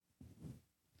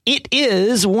It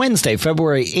is Wednesday,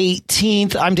 February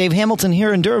 18th. I'm Dave Hamilton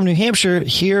here in Durham, New Hampshire,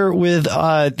 here with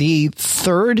the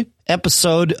third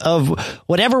episode of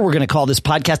whatever we're going to call this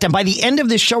podcast. And by the end of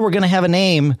this show, we're going to have a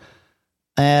name,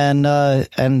 and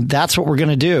that's what we're going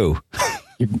to do.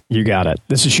 You got it.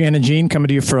 This is Shannon Jean coming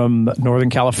to you from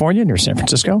Northern California near San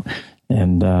Francisco,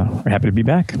 and we're happy to be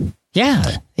back.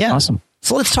 Yeah. Awesome.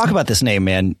 So let's talk about this name,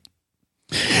 man.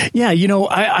 Yeah,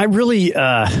 I really,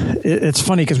 it's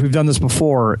funny because we've done this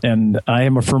before, and I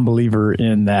am a firm believer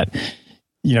in that,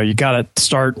 you got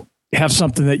to have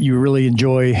something that you really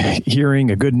enjoy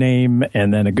hearing, a good name,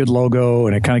 and then a good logo,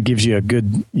 and it kind of gives you a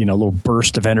good, little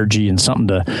burst of energy and something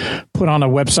to put on a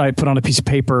website, put on a piece of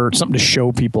paper, something to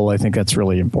show people. I think that's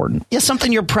really important. Yeah,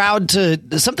 something you're proud to,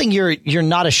 something you're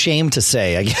not ashamed to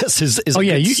say, I guess, is a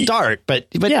good start, but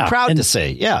yeah, proud to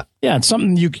say, yeah. Yeah, it's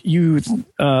something you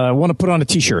want to put on a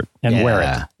T-shirt and wear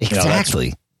it.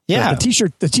 Exactly.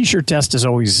 The T-shirt test is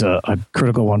always a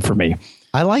critical one for me.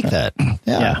 I like that.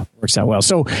 Yeah, works out well.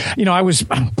 So, I was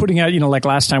putting out, like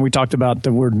last time we talked about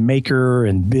the word maker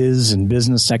and biz and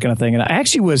business, that kind of thing. And I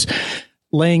actually was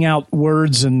laying out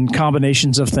words and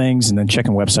combinations of things and then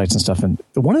checking websites and stuff. And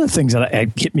one of the things that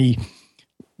hit me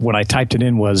when I typed it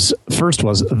in was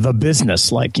the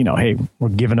business, like, hey, we're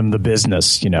giving them the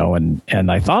business, and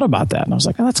I thought about that and I was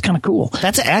like, oh, that's kind of cool.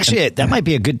 That's actually, that might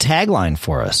be a good tagline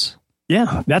for us.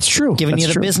 Yeah, that's true. Giving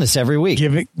you the business every week.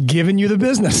 Giving you the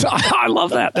business. I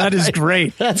love that. That is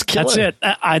great. That's it.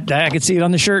 I can see it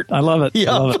on the shirt. I love it. Yep.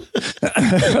 I love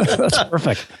it. That's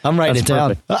perfect. I'm writing it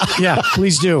down. Yeah,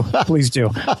 please do. Please do.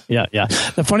 Yeah.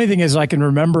 The funny thing is I can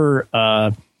remember,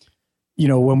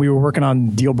 when we were working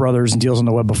on Deal Brothers and Deals on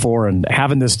the Web before and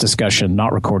having this discussion,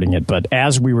 not recording it, but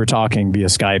as we were talking via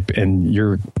Skype and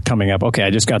you're coming up, okay, I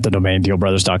just got the domain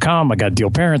dealbrothers.com. I got Deal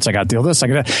Parents. I got Deal this. I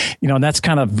got that. And that's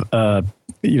kind of, how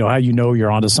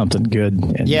you're onto something good.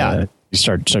 And you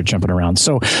start jumping around.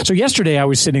 So yesterday I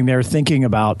was sitting there thinking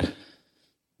about,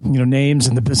 names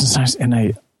and the business. And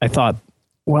I thought,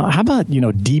 well, how about,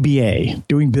 DBA,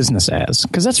 doing business as?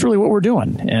 Because that's really what we're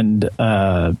doing. And,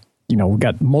 we've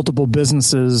got multiple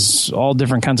businesses, all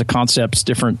different kinds of concepts,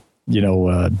 different,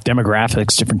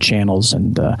 demographics, different channels.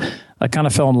 And I kind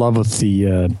of fell in love with the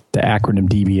acronym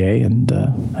DBA, and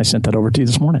I sent that over to you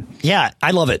this morning. Yeah,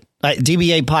 I love it.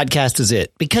 DBA podcast is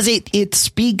it because it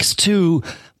speaks to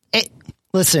it.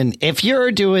 Listen, if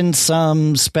you're doing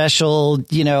some special,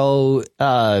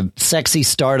 sexy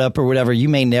startup or whatever, you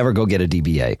may never go get a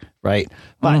DBA, right?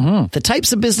 But the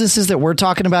types of businesses that we're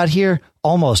talking about here,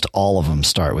 almost all of them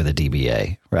start with a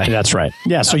DBA, right? That's right.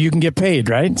 Yeah, so you can get paid,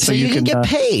 right? So you can get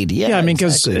paid. Yeah, I mean,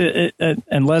 because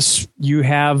unless you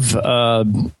have a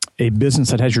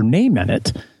business that has your name in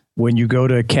it, when you go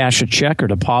to cash a check or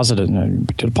deposit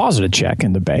a check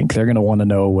in the bank, they're going to want to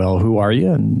know, well, who are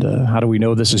you and how do we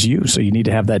know this is you? So you need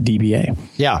to have that DBA.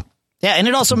 Yeah. Yeah. And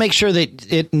it also makes sure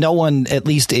that no one, at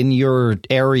least in your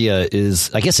area,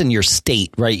 is, I guess, in your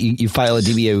state, right? You file a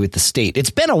DBA with the state. It's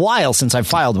been a while since I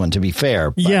filed one, to be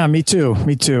fair. Yeah, me too.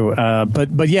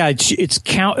 But yeah, it's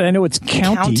I know it's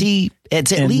county.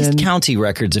 It's at least county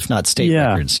records, if not state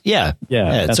records. Yeah.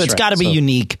 So it's got to be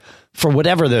unique. For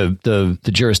whatever the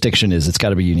jurisdiction is, it's got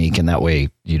to be unique, and that way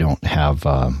you don't have.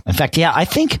 In fact,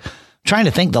 trying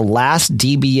to think, the last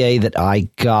DBA that I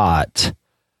got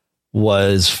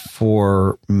was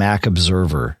for Mac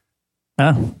Observer.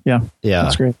 Yeah,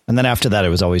 that's great. And then after that, it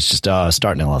was always just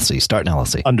start an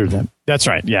LLC under them. That's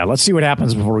right. Yeah, let's see what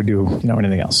happens before we do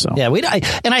anything else. So yeah,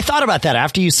 and I thought about that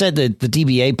after you said the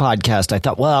DBA podcast. I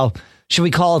thought, well, should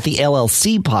we call it the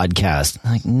LLC podcast?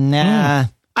 I'm like, nah.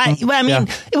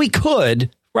 We could,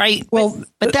 right? Well,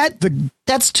 but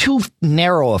that's too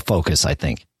narrow a focus, I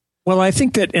think. Well, I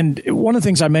think that, and one of the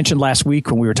things I mentioned last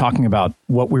week when we were talking about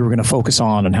what we were going to focus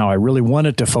on and how I really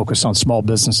wanted to focus on small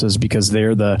businesses because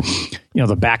they're the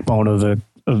backbone of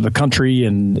the country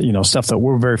and, stuff that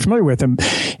we're very familiar with. And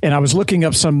I was looking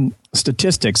up some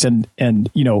statistics and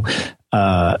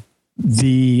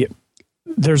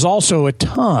there's also a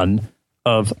ton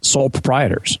of sole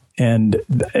proprietors. And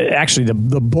actually,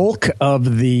 the bulk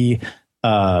of the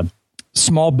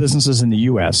small businesses in the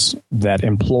U.S. that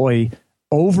employ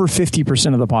over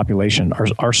 50% of the population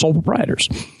are sole proprietors.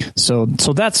 So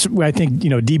that's where I think,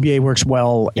 DBA works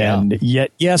well. Yeah. And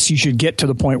yet, yes, you should get to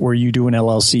the point where you do an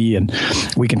LLC, and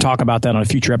we can talk about that on a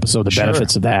future episode, the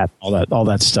benefits of that, all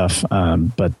that stuff.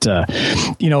 And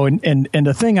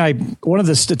the thing one of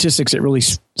the statistics that really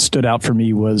stood out for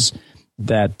me was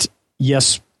that,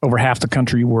 yes, over half the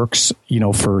country works,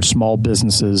 for small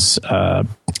businesses.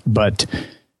 But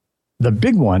the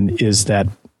big one is that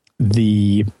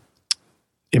the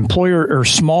employer or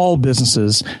small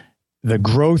businesses the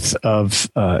growth of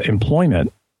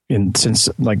employment since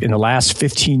in the last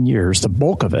 15 years, the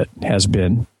bulk of it has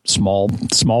been small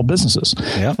businesses.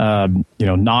 Yeah.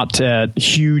 Not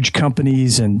huge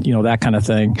companies and that kind of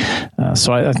thing.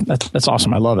 So that's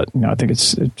awesome. I love it. I think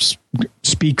it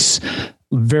speaks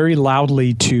very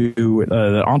loudly to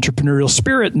the entrepreneurial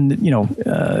spirit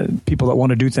and people that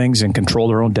want to do things and control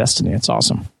their own destiny. It's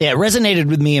awesome. Yeah, it resonated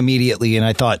with me immediately, and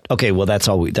I thought, okay, well, that's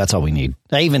all we need.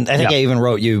 I think I even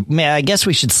wrote you, man, I guess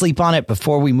we should sleep on it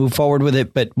before we move forward with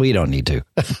it, but we don't need to.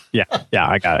 yeah,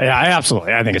 I got it. Yeah,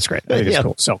 absolutely. I think it's great. I think it's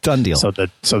cool. So done deal. So the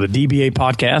DBA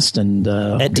podcast and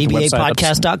at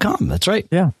dbapodcast.com. That's right.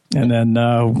 Yeah. And then,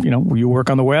 you work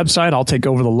on the website. I'll take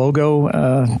over the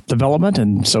logo development.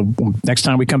 And so next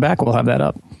time we come back, we'll have that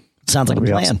up. Sounds like a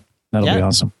plan. Awesome. That'll be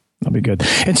awesome. That'll be good.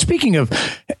 And speaking of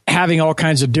having all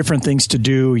kinds of different things to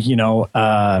do,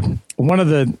 one of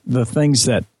the things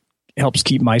that helps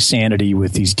keep my sanity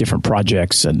with these different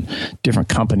projects and different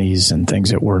companies and things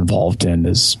that we're involved in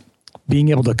is being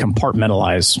able to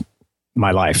compartmentalize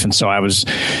my life. And so I was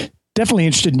definitely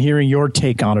interested in hearing your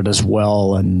take on it as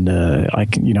well. And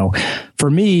for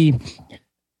me,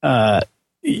 I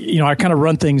kind of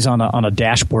run things on a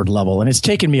dashboard level, and it's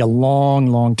taken me a long,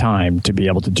 long time to be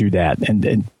able to do that.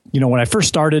 And when I first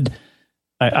started,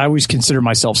 I always consider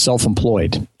myself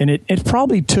self-employed, and it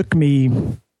probably took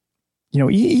me,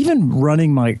 even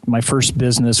running my first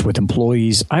business with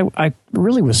employees, I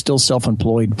really was still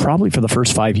self-employed probably for the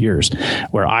first 5 years,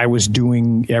 where I was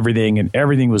doing everything and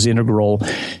everything was integral.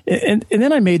 And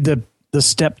then I made the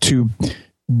step to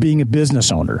being a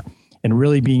business owner and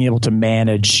really being able to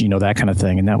manage, that kind of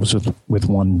thing. And that was with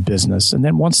one business. And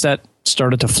then once that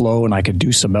started to flow and I could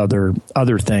do some other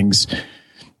things,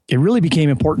 it really became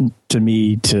important to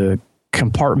me to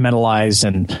compartmentalize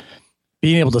and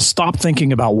being able to stop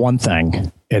thinking about one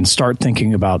thing and start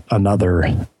thinking about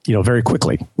another, very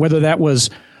quickly, whether that was,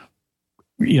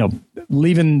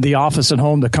 leaving the office and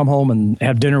home to come home and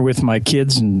have dinner with my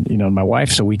kids and, my wife,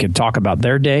 so we could talk about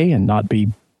their day and not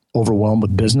be overwhelmed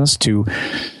with business, to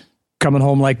coming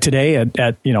home like today at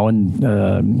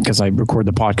because I record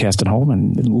the podcast at home,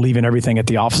 and leaving everything at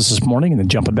the office this morning and then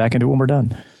jumping back into it when we're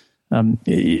done.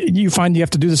 You find you have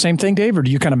to do the same thing, Dave, or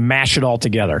do you kind of mash it all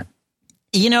together?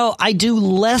 I do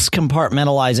less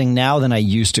compartmentalizing now than I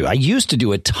used to. I used to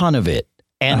do a ton of it,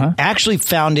 and actually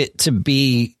found it to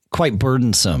be quite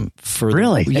burdensome for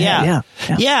really. Yeah.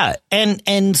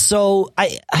 And so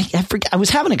I forget, I was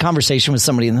having a conversation with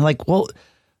somebody, and they're like, well,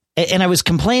 and I was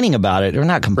complaining about it, or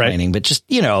not complaining, but just,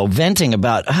 venting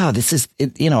about, this is,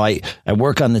 I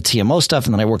work on the TMO stuff,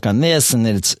 and then I work on this, and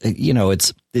then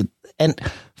it's, and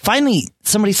finally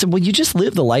somebody said, well, you just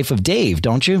live the life of Dave,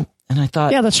 don't you? And I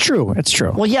thought, yeah, that's true. It's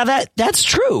true. Well, yeah, that's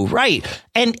true. Right.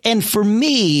 And for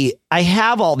me, I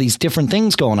have all these different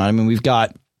things going on. I mean, we've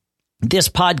got this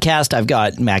podcast, I've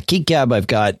got Mac Geek Gab, I've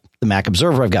got the Mac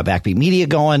Observer, I've got Backbeat Media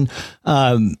going.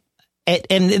 And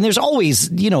there's always,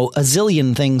 a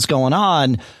zillion things going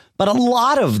on, but a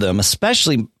lot of them,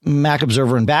 especially Mac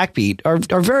Observer and Backbeat,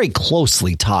 are very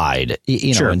closely tied,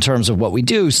 in terms of what we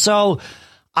do. So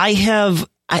I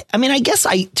guess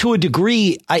to a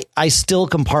degree, I still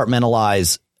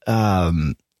compartmentalize,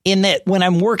 in that when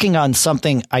I'm working on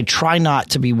something, I try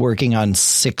not to be working on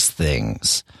 6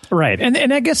 things. Right.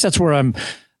 And I guess that's where I'm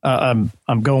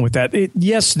going with that.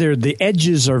 Yes, the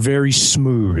edges are very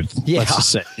smooth. Yeah. Let's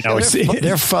just say,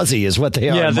 they're fuzzy is what they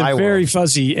are. Yeah, they're very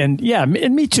fuzzy. And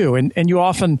and me too. And you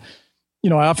often, I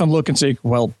often look and say,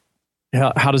 well,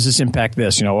 how does this impact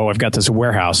this? I've got this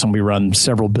warehouse and we run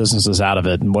several businesses out of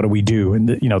it. And what do we do? And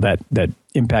that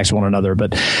impacts one another.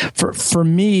 But for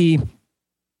me,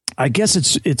 I guess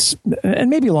it's and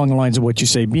maybe along the lines of what you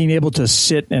say, being able to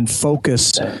sit and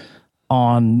focus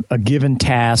on a given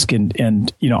task.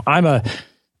 And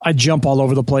I jump all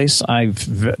over the place.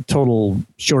 I've total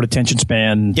short attention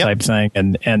span type thing.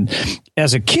 And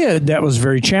as a kid, that was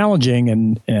very challenging.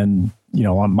 And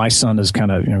my son is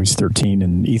kind of, he's 13,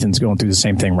 and Ethan's going through the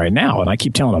same thing right now. And I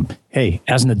keep telling him, hey,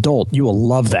 as an adult, you will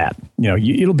love that.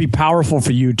 It'll be powerful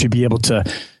for you to be able to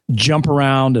jump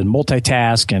around and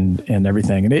multitask and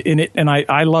everything. And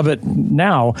I love it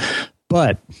now.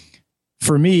 But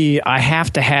for me, I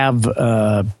have to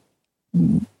have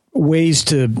ways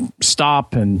to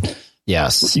stop and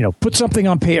yes, put something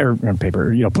on paper,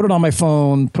 put it on my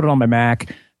phone, put it on my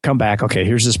Mac, come back. Okay,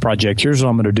 here's this project. Here's what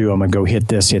I'm going to do. I'm going to go hit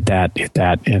this, hit that,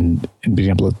 and being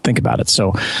able to think about it.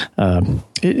 So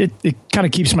it kind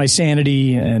of keeps my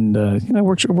sanity, and it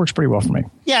works pretty well for me.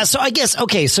 Yeah. So I guess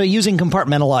so using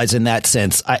compartmentalize in that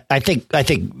sense, I think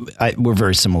we're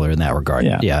very similar in that regard.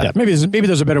 Yeah. Maybe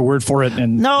there's a better word for it.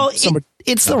 And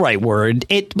it's the right word.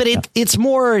 It's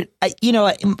more.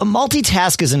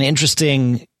 Multitask is an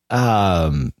interesting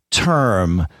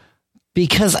term.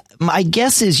 Because my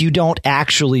guess is you don't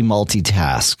actually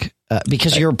multitask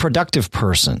because you're a productive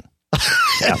person.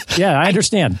 Yeah, I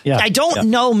understand. Yeah, I don't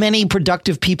know many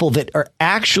productive people that are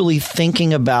actually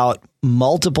thinking about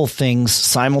multiple things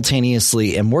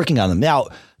simultaneously and working on them. Now,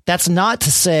 that's not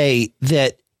to say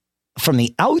that from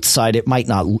the outside, it might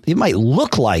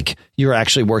look like you're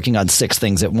actually working on 6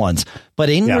 things at once. But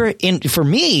for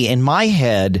me, in my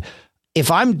head,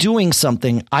 if I'm doing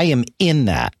something, I am in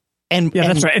that.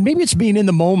 That's right. And maybe it's being in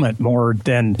the moment more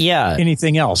than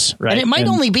anything else, right? And it might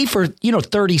only be for,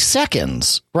 30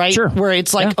 seconds, right? Sure. Where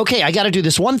it's like, okay, I got to do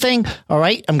this one thing. All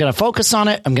right, I'm going to focus on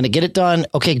it. I'm going to get it done.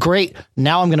 Okay, great.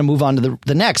 Now I'm going to move on to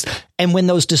the next. And when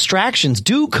those distractions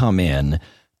do come in,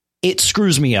 it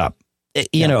screws me up.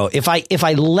 You know, if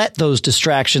I let those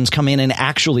distractions come in and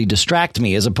actually distract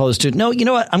me, as opposed to, no, you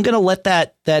know what? I'm going to let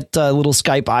that little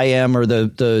Skype IM or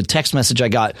the text message I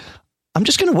got, I'm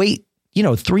just going to wait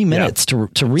 3 minutes to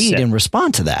read and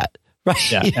respond to that.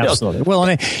 Right. Yeah, absolutely. Well,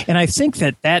 and I think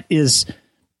that is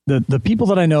the people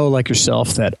that I know, like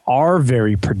yourself, that are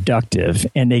very productive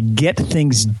and they get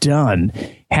things done,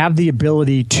 have the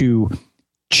ability to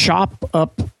chop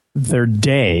up their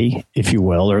day, if you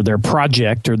will, or their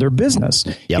project or their business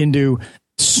into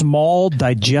small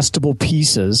digestible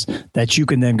pieces that you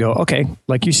can then go, okay,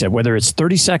 like you said, whether it's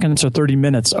 30 seconds or 30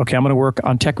 minutes, okay, I'm going to work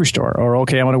on Tech Restore, or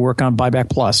okay, I'm going to work on Buyback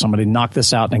Plus. I'm going to knock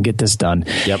this out and get this done.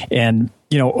 Yep. And,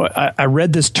 I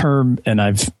read this term and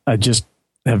I just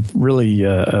have really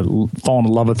fallen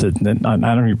in love with it. And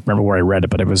I don't even remember where I read it,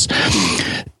 but it was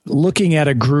looking at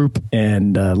a group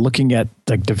and looking at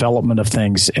the development of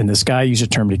things. And this guy used a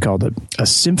term, he called it a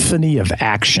symphony of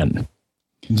action.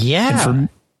 Yeah.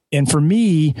 And for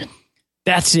me,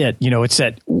 that's it. It's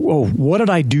that, what did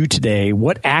I do today?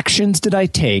 What actions did I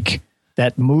take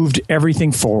that moved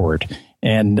everything forward?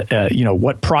 And,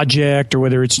 what project, or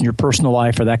whether it's in your personal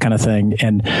life or that kind of thing.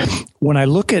 And when I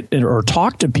look at or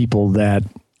talk to people that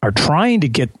are trying to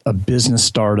get a business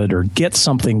started or get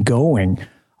something going,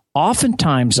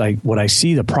 oftentimes what I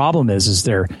see the problem is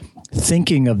they're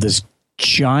thinking of this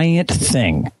giant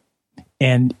thing,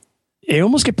 and they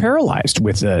almost get paralyzed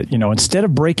with it. Instead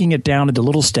of breaking it down into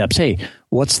little steps. Hey,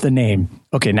 what's the name?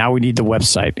 Okay, now we need the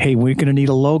website. Hey, we're going to need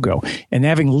a logo, and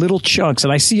having little chunks.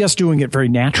 And I see us doing it very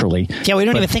naturally. Yeah, we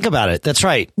don't even think about it. That's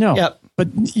right. No. Yep.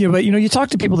 But you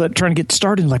talk to people that are trying to get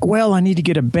started, like, well, I need to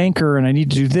get a banker and I need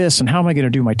to do this, and how am I going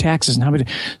to do my taxes? And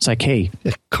it's like, hey,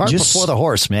 cart before the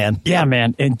horse, man. Yeah,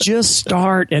 man. And just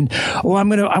start. And I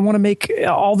want to make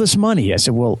all this money. I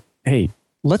said, well, hey,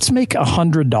 let's make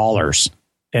 $100.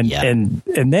 And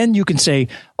then you can say,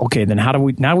 okay, then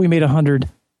now we made 100.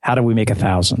 How do we make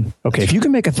 1,000? Okay, if you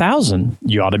can make 1,000,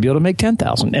 you ought to be able to make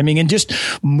 10,000. I mean, and just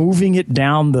moving it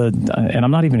down and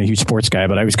I'm not even a huge sports guy,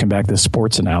 but I always come back to the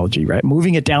sports analogy, right?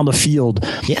 Moving it down the field,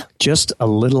 just a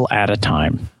little at a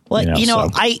time. Well,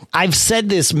 I've said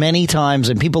this many times,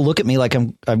 and people look at me like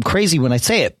I'm crazy when I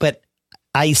say it, but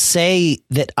I say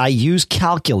that I use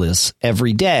calculus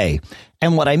every day.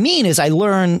 And what I mean is I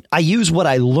use what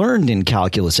I learned in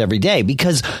calculus every day,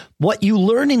 because what you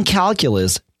learn in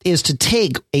calculus is to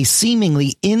take a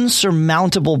seemingly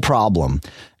insurmountable problem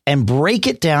and break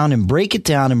it down and break it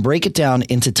down and break it down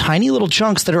into tiny little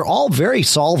chunks that are all very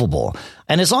solvable.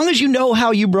 And as long as you know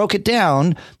how you broke it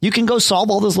down, you can go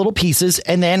solve all those little pieces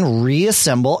and then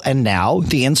reassemble. And now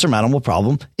the insurmountable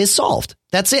problem is solved.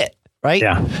 That's it. Right.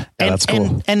 Yeah. That's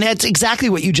cool. And that's exactly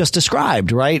what you just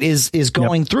described, right? Is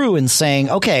going through and saying,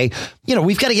 okay,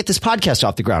 we've got to get this podcast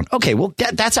off the ground. Okay, well,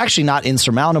 that's actually not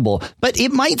insurmountable, but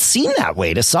it might seem that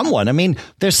way to someone. I mean,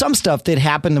 there's some stuff that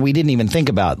happened that we didn't even think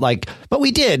about, but we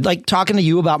did, like talking to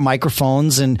you about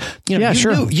microphones, and you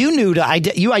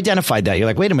identified that. You're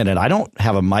like, wait a minute, I don't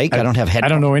have a mic. I don't have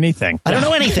headphones. I don't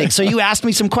know anything. So you asked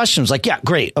me some questions like, yeah,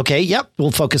 great. Okay. Yep.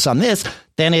 We'll focus on this.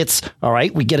 Then it's all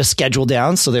right. We get a schedule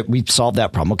down so that we've solved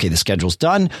that problem. Okay, the schedule's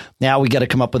done. Now we got to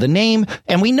come up with a name,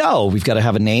 and we know we've got to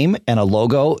have a name and a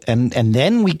logo, and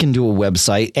then we can do a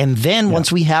website. And then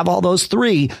once we have all those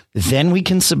three, then we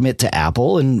can submit to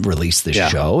Apple and release the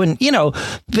show. And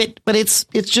but it's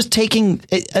just taking.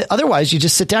 Otherwise, you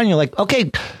just sit down and you're like,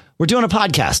 okay, we're doing a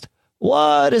podcast.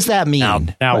 What does that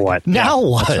mean? Now what? Now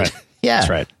what? That's right. Yeah, that's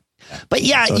right. But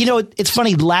it's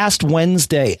funny. Last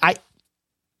Wednesday,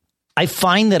 I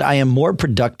find that I am more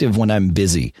productive when I'm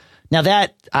busy. Now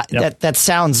that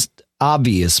sounds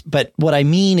obvious, but what I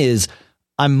mean is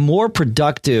I'm more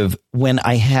productive when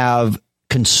I have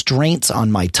constraints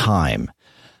on my time.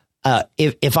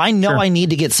 If I know I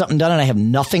need to get something done and I have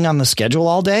nothing on the schedule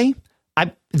all day,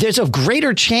 there's a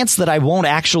greater chance that I won't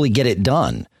actually get it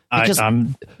done. Because,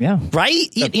 right?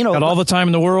 Got all the time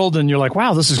in the world, and you're like,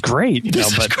 wow, this is great.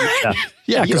 This is great.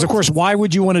 Yeah, because of course, why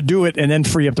would you want to do it and then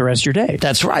free up the rest of your day?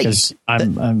 That's right. Because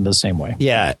I'm the same way.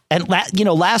 Yeah, and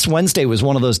last Wednesday was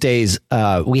one of those days.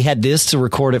 We had this to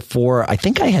record it for. I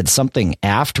think I had something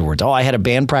afterwards. I had a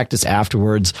band practice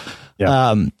afterwards.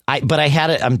 Yeah.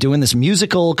 I'm doing this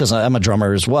musical because I'm a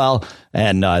drummer as well.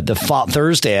 And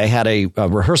Thursday I had a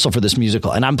rehearsal for this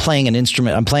musical, and I'm playing an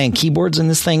instrument. I'm playing keyboards in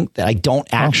this thing that I don't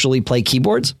actually play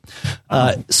keyboards.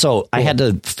 So I had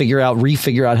to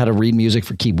refigure out how to read music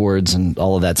for keyboards and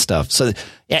all of that stuff. So,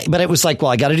 yeah, but it was like,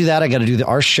 well, I got to do that. I got to do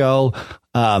our show.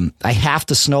 I have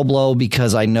to snowblow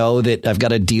because I know that I've got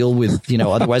to deal with,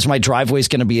 otherwise my driveway is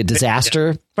going to be a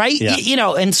disaster. Right.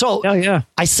 Yeah. And so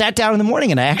I sat down in the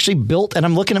morning and I actually built, and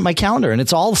I'm looking at my calendar and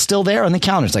it's all still there on the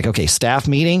calendar. It's like, okay, staff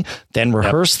meeting, then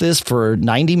rehearse this for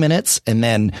 90 minutes and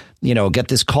then, get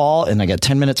this call, and I got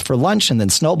 10 minutes for lunch and then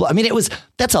snowblow. I mean,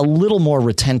 that's a little more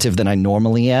retentive than I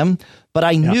normally am, but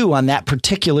I knew on that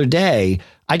particular day,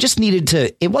 I just needed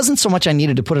to, it wasn't so much I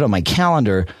needed to put it on my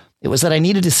calendar. It was that I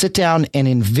needed to sit down and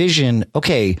envision,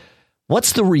 okay,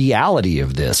 what's the reality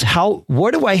of this?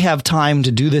 Where do I have time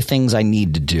to do the things I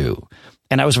need to do?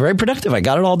 And I was very productive. I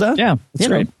got it all done. Yeah, that's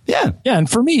great. Yeah. Yeah. And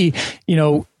for me,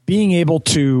 being able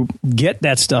to get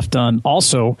that stuff done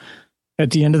also at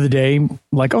the end of the day,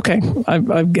 like, okay,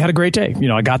 I've had a great day.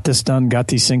 I got this done, got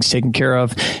these things taken care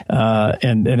of.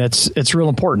 And it's real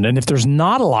important. And if there's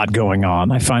not a lot going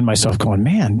on, I find myself going,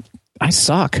 man, I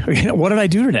suck. What did I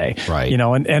do today? Right.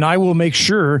 And I will make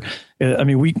sure.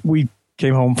 We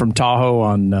came home from Tahoe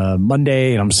on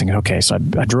Monday, and I'm just thinking, okay, so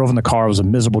I drove in the car. It was a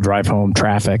miserable drive home,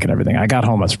 traffic and everything. I got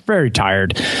home. I was very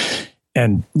tired,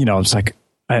 and it's like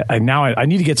I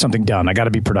need to get something done. I got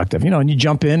to be productive. And you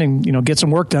jump in and get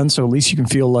some work done, so at least you can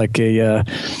feel like a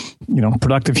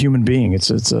productive human being.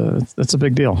 It's a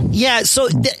big deal. Yeah. So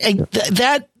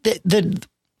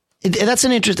that's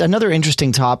another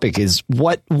interesting topic is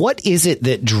what is it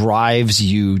that drives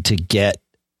you to get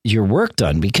your work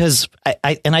done? Because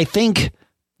I think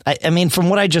from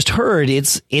what I just heard,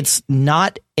 it's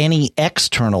not any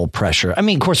external pressure.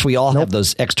 Of course we all have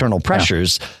those external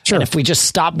pressures. Yeah. Sure. And if we just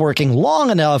stop working long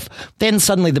enough, then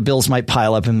suddenly the bills might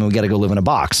pile up and we got to go live in a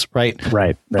box. Right.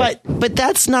 Right. But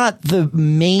that's not the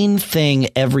main thing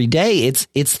every day.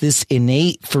 It's this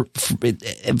innate for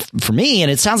me.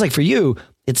 And it sounds like for you,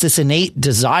 it's this innate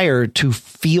desire to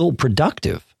feel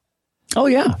productive. Oh,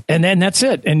 yeah. And then that's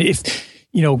it. And if,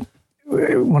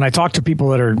 when I talk to people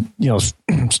that are,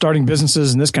 starting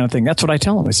businesses and this kind of thing, that's what I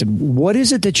tell them. I said, what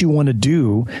is it that you want to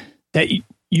do that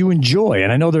you enjoy?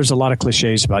 And I know there's a lot of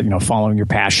cliches about, following your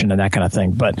passion and that kind of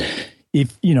thing. But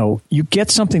if, you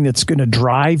get something that's going to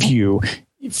drive you,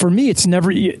 for me, it's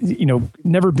never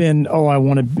been, I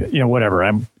want to,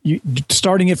 whatever.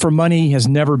 Starting it for money has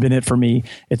never been it for me.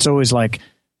 It's always like,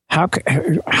 how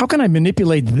can I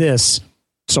manipulate this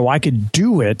so I could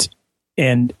do it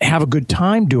and have a good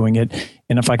time doing it?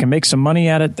 And if I can make some money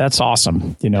at it, that's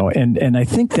awesome. And I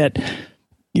think that,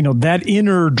 that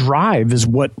inner drive is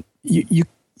what you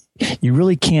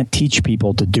really can't teach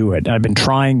people to do it. I've been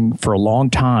trying for a long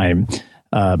time,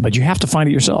 but you have to find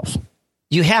it yourself.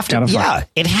 You have to,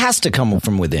 it has to come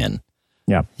from within.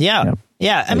 Yeah.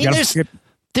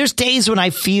 There's days when I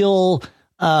feel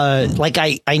like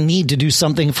I need to do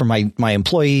something for my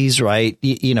employees, right?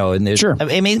 And there's, sure.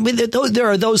 There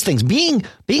are those things. Being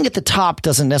at the top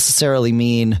doesn't necessarily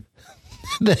mean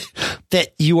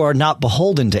that you are not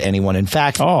beholden to anyone. In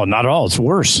fact, not at all. It's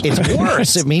worse. It's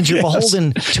worse. It means you're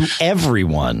beholden to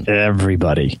everyone.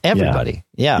 Everybody.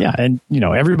 Yeah. Yeah. And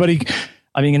everybody.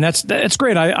 And that's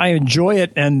great. I enjoy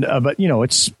it. And but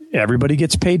it's everybody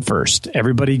gets paid first.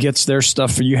 Everybody gets their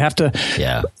stuff. You have to.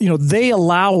 Yeah. They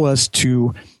allow us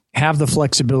to have the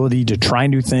flexibility to try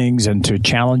new things and to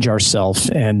challenge ourselves.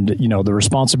 And the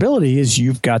responsibility is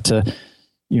you've got to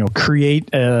create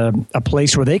a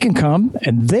place where they can come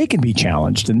and they can be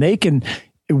challenged, and they can,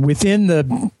 within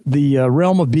the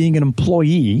realm of being an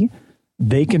employee,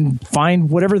 they can find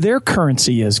whatever their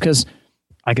currency is. Because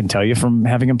I can tell you from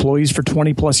having employees for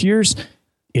 20 plus years,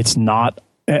 it's not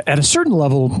at a certain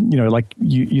level, like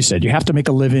you said, you have to make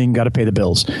a living, got to pay the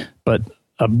bills. But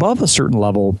above a certain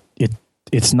level,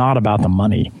 it's not about the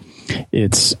money.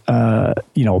 It's,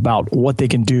 about what they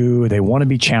can do. They want to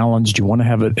be challenged. You want to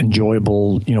have an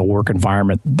enjoyable, work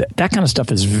environment. That kind of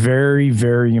stuff is very,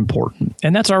 very important.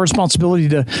 And that's our responsibility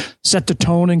to set the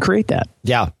tone and create that.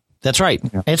 Yeah, that's right.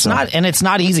 Yeah. It's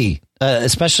not easy,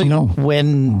 especially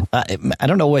when I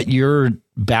don't know what your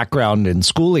background in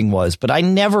schooling was, but I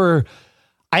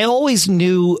always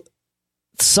knew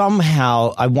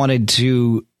somehow I wanted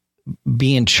to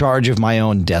be in charge of my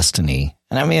own destiny.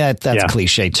 And I mean, that's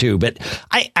cliche too, but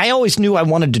I always knew I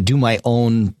wanted to do my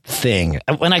own thing.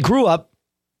 When I grew up,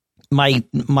 my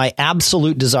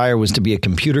absolute desire was to be a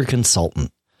computer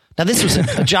consultant. Now, this was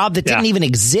a job that didn't even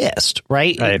exist,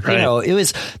 right? Right. It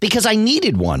was because I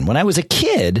needed one. When I was a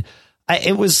kid,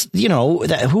 it was,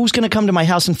 who's going to come to my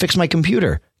house and fix my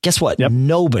computer? Guess what? Yep.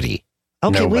 Nobody.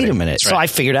 Okay, wait a minute. Right. So I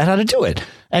figured out how to do it.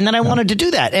 And then I wanted to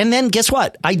do that. And then guess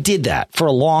what? I did that for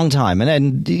a long time.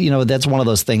 And then, that's one of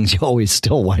those things you always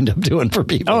still wind up doing for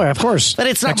people. Oh, of course. But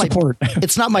it's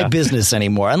not my business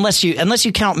anymore, unless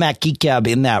you count Mac Geek Gab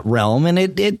in that realm. And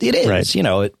it is,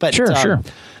 right. But sure.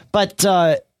 But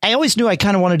I always knew I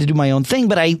kind of wanted to do my own thing,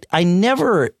 but I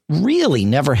never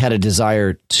had a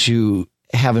desire to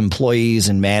have employees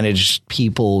and manage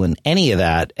people and any of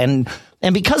that. And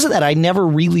because of that, I never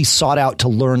really sought out to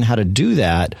learn how to do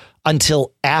that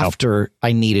until after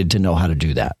I needed to know how to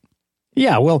do that.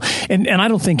 Yeah, well, and I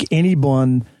don't think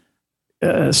anyone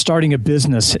starting a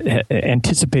business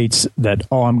anticipates that,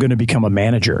 I'm going to become a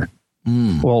manager.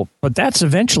 Well, but that's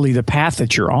eventually the path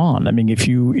that you're on. I mean, if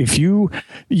you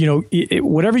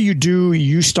whatever you do,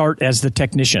 you start as the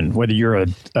technician, whether you're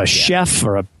a chef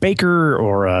or a baker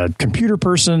or a computer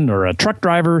person or a truck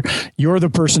driver, you're the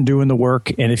person doing the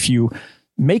work. And if you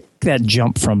make that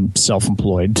jump from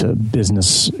self-employed to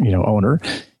business, owner,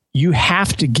 you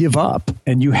have to give up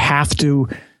and you have to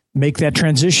make that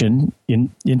transition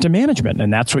into management.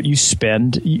 And that's what you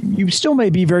spend. You still may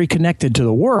be very connected to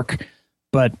the work,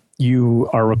 but you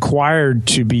are required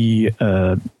to be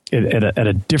at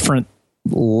a different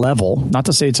level. Not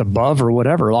to say it's above or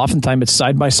whatever. Oftentimes it's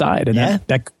side by side, and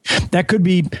that could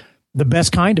be the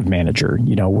best kind of manager.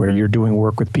 Where you're doing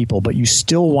work with people, but you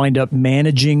still wind up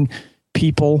managing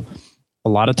people. A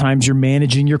lot of times you're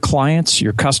managing your clients,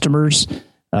 your customers,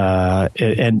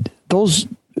 and those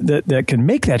that can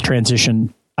make that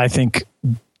transition, I think,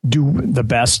 do the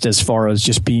best as far as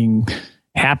just being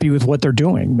happy with what they're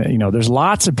doing. There's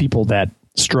lots of people that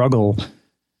struggle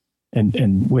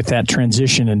and with that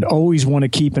transition and always want to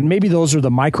keep, and maybe those are the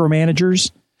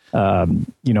micromanagers,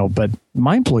 but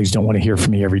my employees don't want to hear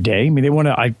from me every day. I mean, they want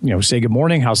to, say good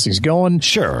morning, how's things going?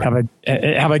 Sure.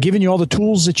 Have I given you all the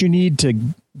tools that you need to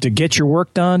get your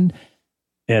work done?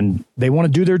 And they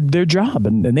want to do their job,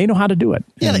 and they know how to do it.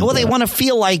 Yeah, they want to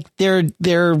feel like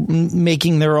they're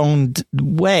making their own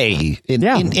way in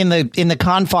the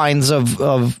confines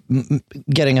of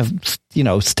getting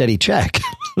a steady check.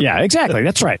 Yeah, exactly.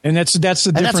 That's right, and that's the difference.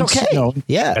 And that's okay.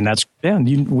 Yeah,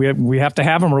 and we have to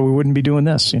have them, or we wouldn't be doing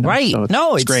this. Right? So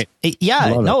it's great.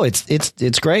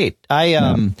 It's great.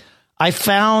 I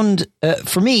found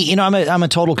for me, I'm a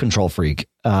total control freak.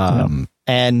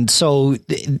 And so,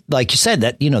 like you said,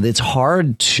 that, it's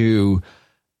hard to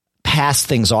pass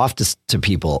things off to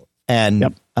people.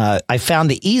 And I found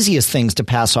the easiest things to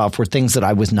pass off were things that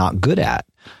I was not good at.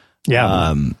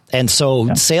 Yeah. And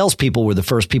so salespeople were the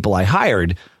first people I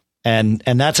hired. And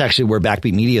that's actually where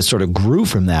Backbeat Media sort of grew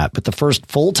from that. But the first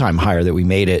full-time hire that we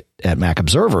made at Mac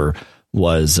Observer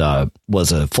was a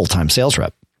full-time sales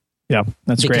rep. Yeah,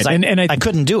 that's because great. And I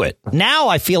couldn't do it. Now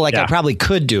I feel like I probably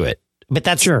could do it. But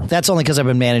that's only because I've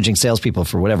been managing salespeople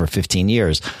for 15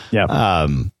 years. Yeah.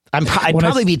 I'd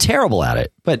probably be terrible at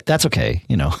it, but that's okay.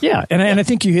 Yeah. And I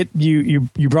think you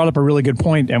brought up a really good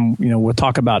point, and, we'll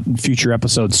talk about in future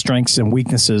episodes, strengths and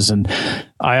weaknesses. And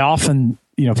I often,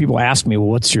 people ask me, well,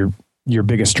 what's your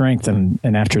biggest strength? And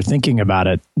after thinking about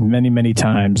it many, many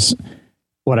times,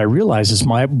 what I realize is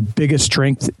my biggest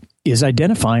strength is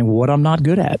identifying what I'm not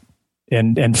good at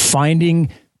and finding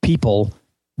people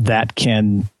that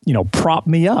can, prop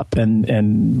me up,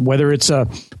 and whether it's a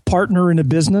partner in a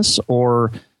business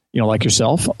or, like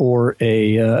yourself, or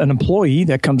an employee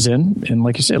that comes in and,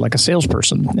 like you said, like a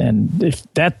salesperson. And if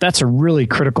that's a really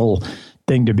critical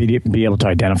thing to be able to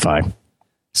identify.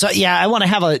 So, I want to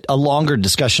have a longer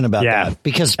discussion about that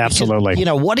because absolutely.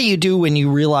 What do you do when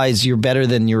you realize you're better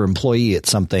than your employee at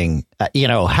something?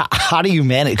 How do you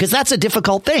manage? Because that's a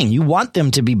difficult thing. You want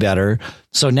them to be better.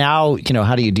 So now,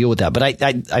 how do you deal with that? But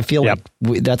I feel like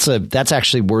that's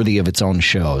actually worthy of its own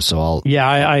show. So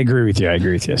I agree with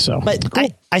you. So, but cool.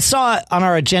 I saw on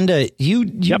our agenda you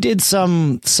did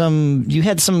you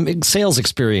had some sales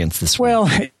experience this week. Well,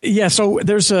 yeah. So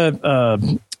there's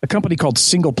a company called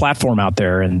Single Platform out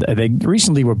there, and they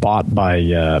recently were bought by,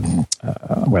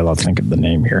 well, I'll think of the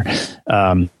name here.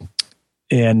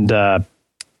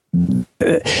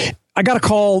 I got a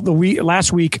call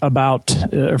last week about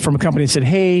from a company that said,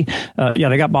 "Hey,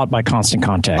 they got bought by Constant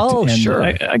Contact." Oh, and sure.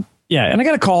 And I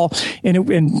got a call,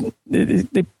 and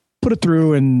they put it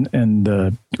through, and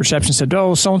the reception said,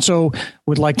 "Oh, so and so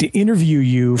would like to interview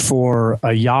you for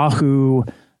a Yahoo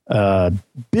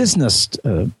business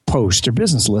post or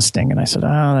business listing." And I said,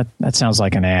 that sounds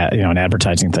like an ad, an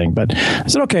advertising thing. But I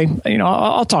said, okay,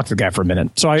 I'll talk to the guy for a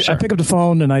minute. So I pick up the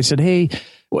phone and I said, "Hey,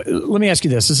 let me ask you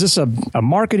this. Is this a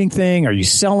marketing thing? Are you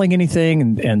selling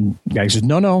anything?" And the guy says,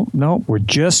 no,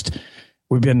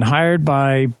 we've been hired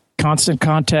by Constant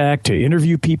Contact to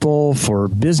interview people for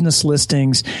business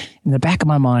listings. In the back of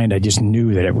my mind, I just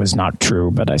knew that it was not true.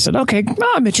 But I said, okay,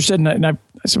 I'm interested. And I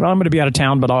said, well, I'm going to be out of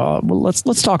town, but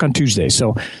let's talk on Tuesday.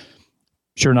 So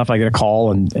sure enough, I get a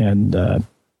call and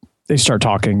they start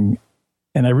talking.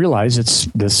 And I realize it's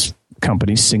this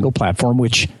company's Single Platform,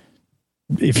 which,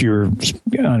 if you're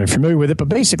familiar with it, but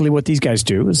basically what these guys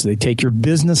do is they take your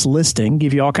business listing,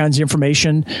 give you all kinds of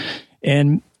information,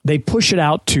 and they push it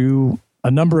out to a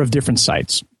number of different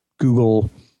sites: Google,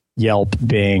 Yelp,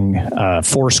 Bing,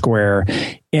 Foursquare.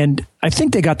 And I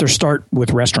think they got their start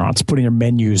with restaurants, putting their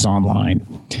menus online.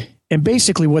 And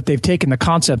basically what they've taken the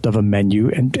concept of a menu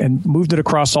and moved it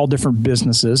across all different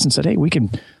businesses and said, hey, we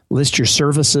can list your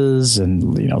services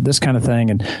and this kind of thing.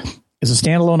 And as a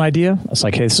standalone idea, I was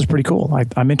like, hey, this is pretty cool.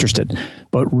 I'm interested.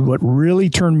 But what really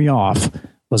turned me off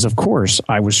was, of course,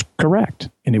 I was correct.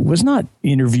 And it was not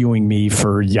interviewing me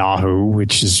for Yahoo,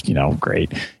 which is,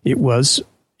 great. It was,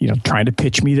 trying to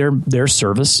pitch me their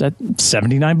service at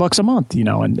 $79 a month,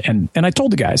 and I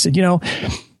told the guy, I said, you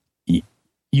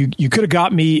could have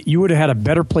got me, you would have had a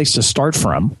better place to start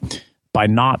from by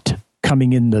not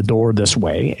coming in the door this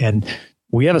way. And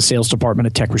we have a sales department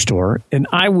at Tech Restore, and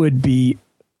I would be,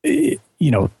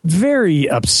 very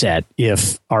upset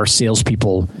if our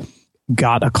salespeople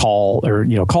got a call or,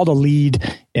 called a lead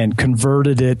and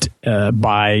converted it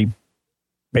by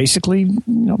basically,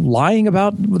 lying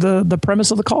about the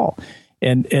premise of the call.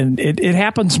 And it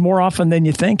happens more often than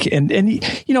you think. And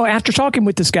after talking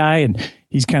with this guy, and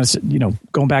he's kind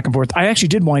of, going back and forth, I actually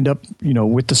did wind up,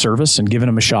 with the service and giving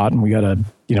him a shot. And we got a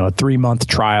 3-month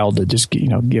trial to just,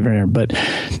 give it. But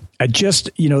I just,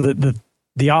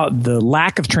 the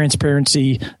lack of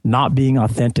transparency, not being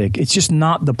authentic, it's just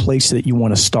not the place that you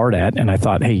want to start at. And I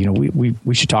thought, hey,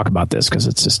 we should talk about this, because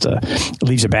it's just it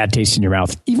leaves a bad taste in your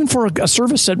mouth, even for a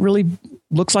service that really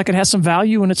looks like it has some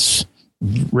value and it's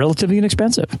relatively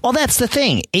inexpensive. Well, that's the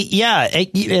thing.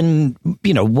 And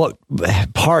what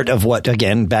part of what,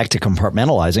 again, back to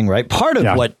compartmentalizing, right? Part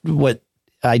of what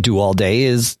I do all day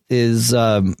is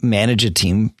manage a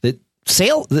team that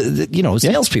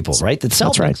salespeople, right? That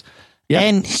sell things. Right. Yeah.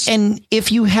 And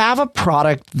if you have a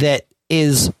product that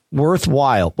is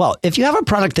worthwhile, if you have a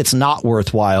product that's not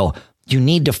worthwhile, you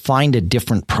need to find a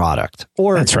different product.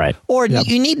 That's right. Or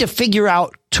you need to figure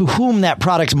out to whom that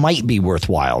product might be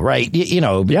worthwhile, right?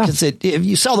 Because if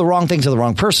you sell the wrong thing to the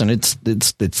wrong person, it's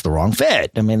the wrong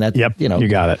fit. I mean, that, you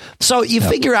got it. So you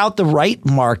figure out the right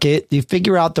market, you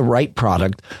figure out the right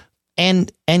product, and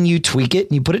you tweak it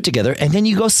and you put it together, and then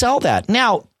you go sell that.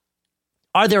 Now,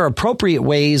 are there appropriate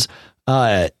ways?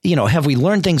 Have we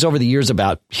learned things over the years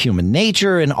about human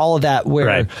nature and all of that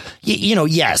where,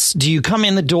 yes. Do you come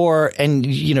in the door and,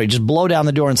 just blow down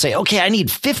the door and say, okay, I need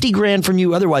 $50,000 from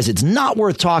you. Otherwise, it's not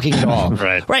worth talking at all.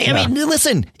 Right. I mean,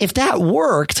 listen, if that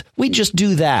worked, we just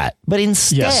do that. But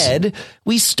instead,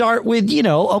 we start with,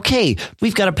 okay,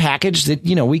 we've got a package that,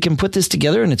 we can put this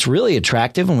together and it's really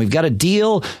attractive, and we've got a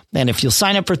deal. And if you'll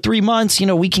sign up for 3 months,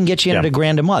 we can get you in at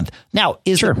 $1,000 a month. Now,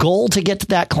 is the goal to get to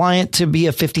that client to be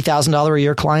a $50,000 a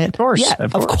year client? Of course. Yeah,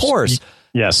 of course.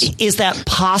 Yes. Is that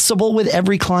possible with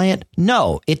every client?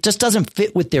 No, it just doesn't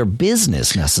fit with their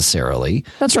business necessarily.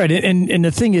 That's right. And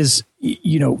the thing is,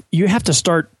 you have to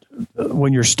start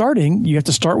when you're starting, you have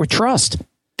to start with trust.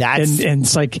 And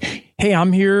it's like, hey,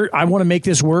 I'm here. I want to make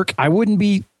this work. I wouldn't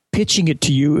be pitching it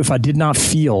to you if I did not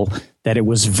feel that it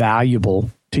was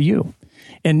valuable to you.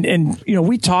 And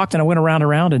we talked, and I went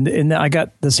around and I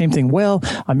got the same thing. Well,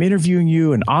 I'm interviewing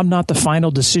you and I'm not the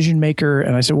final decision maker.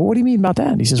 And I said, well, what do you mean about that?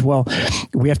 And he says, well,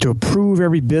 we have to approve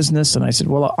every business. And I said,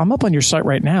 well, I'm up on your site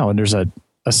right now, and there's a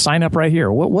sign up right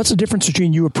here. What's the difference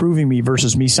between you approving me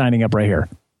versus me signing up right here?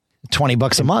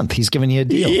 $20 a month. He's giving you a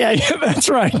deal. Yeah, that's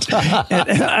right.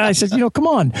 and I said, come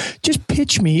on, just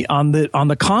pitch me on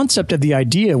the concept of the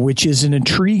idea, which is an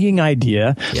intriguing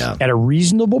idea at a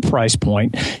reasonable price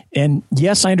point. And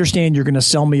yes, I understand you're going to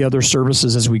sell me other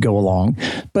services as we go along,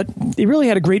 but it really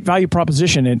had a great value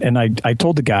proposition. And I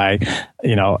told the guy,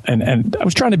 and I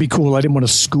was trying to be cool. I didn't want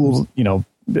to school,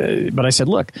 but I said,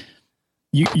 look,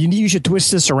 you should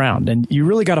twist this around, and you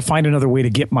really got to find another way to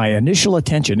get my initial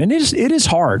attention. And it is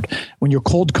hard when you're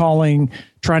cold calling,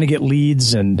 trying to get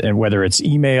leads, and whether it's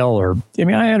email or,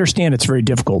 I understand it's very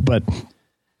difficult, but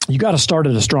you got to start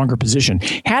at a stronger position.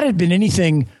 Had it been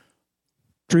anything,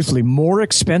 truthfully, more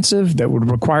expensive that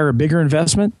would require a bigger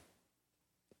investment,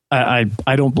 I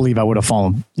don't believe I would have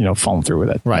fallen through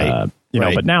with it. Right.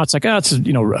 Right. But now it's like, it's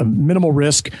a minimal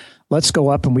risk. Let's go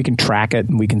up and we can track it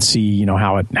and we can see,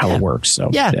 how it works. So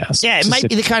it might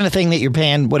be the kind of thing that you're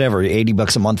paying whatever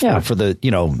 $80 a month for the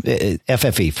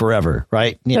FFE forever,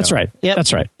 right? That's right. Yep.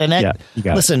 That's right. And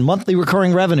listen, monthly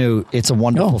recurring revenue, it's a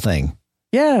wonderful thing.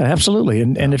 Yeah, absolutely.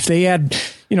 And if they add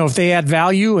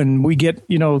value and we get,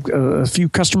 a few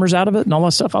customers out of it and all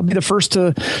that stuff, I'll be the first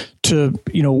to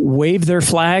wave their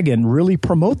flag and really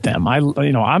promote them.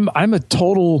 I'm a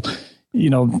total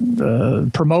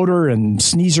promoter and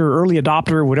sneezer, early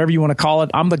adopter, whatever you want to call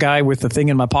it. I'm the guy with the thing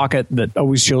in my pocket that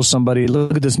always shows somebody,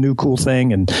 look at this new cool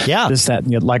thing and this, that,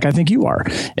 and like I think you are.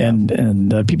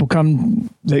 And people come,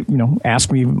 they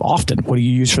ask me often, what do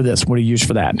you use for this? What do you use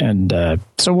for that? And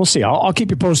so we'll see. I'll keep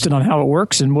you posted on how it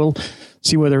works, and we'll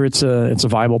see whether it's a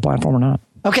viable platform or not.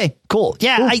 Okay, cool.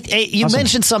 Yeah, cool. You awesome.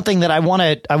 Mentioned something that I want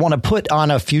to put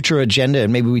on a future agenda,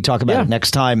 and maybe we talk about it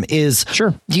next time. Is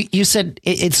sure. You said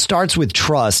it starts with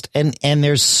trust, and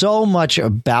there's so much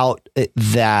about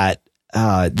that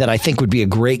that I think would be a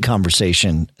great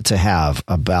conversation to have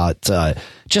about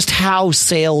just how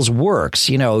sales works,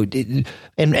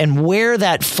 and where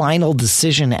that final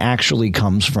decision actually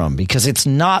comes from, because it's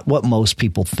not what most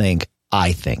people think.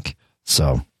 I think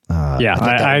so.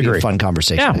 I agree. A fun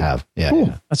conversation to have. Yeah,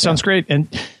 cool. That sounds great, and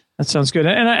that sounds good.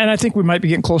 And I think we might be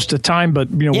getting close to time, but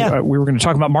we were going to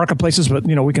talk about marketplaces, but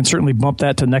we can certainly bump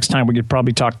that to next time. We could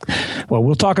probably talk. Well,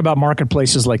 we'll talk about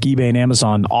marketplaces like eBay and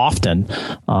Amazon often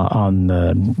on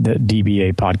the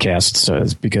DBA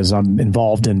podcasts because I'm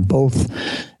involved in both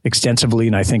extensively,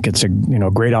 and I think it's a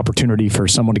great opportunity for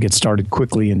someone to get started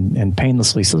quickly and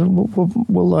painlessly. So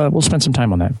we'll spend some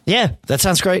time on that. Yeah, that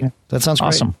sounds great. That sounds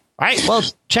awesome. Great. All right. Well,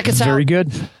 check us out. Very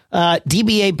good.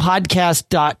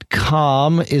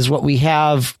 DBApodcast.com is what we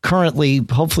have currently.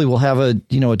 Hopefully we'll have a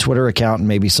Twitter account and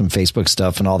maybe some Facebook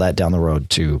stuff and all that down the road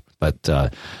too. But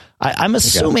I'm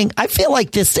assuming, I feel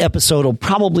like this episode will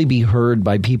probably be heard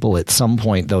by people at some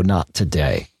point, though not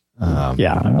today.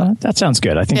 That sounds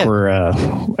good. I think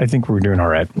we're doing all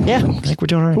right. Yeah, I think we're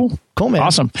doing all right. Cool, man.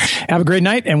 Awesome. Have a great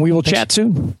night, and we will chat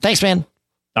soon. Thanks, man.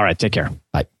 All right. Take care.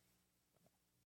 Bye.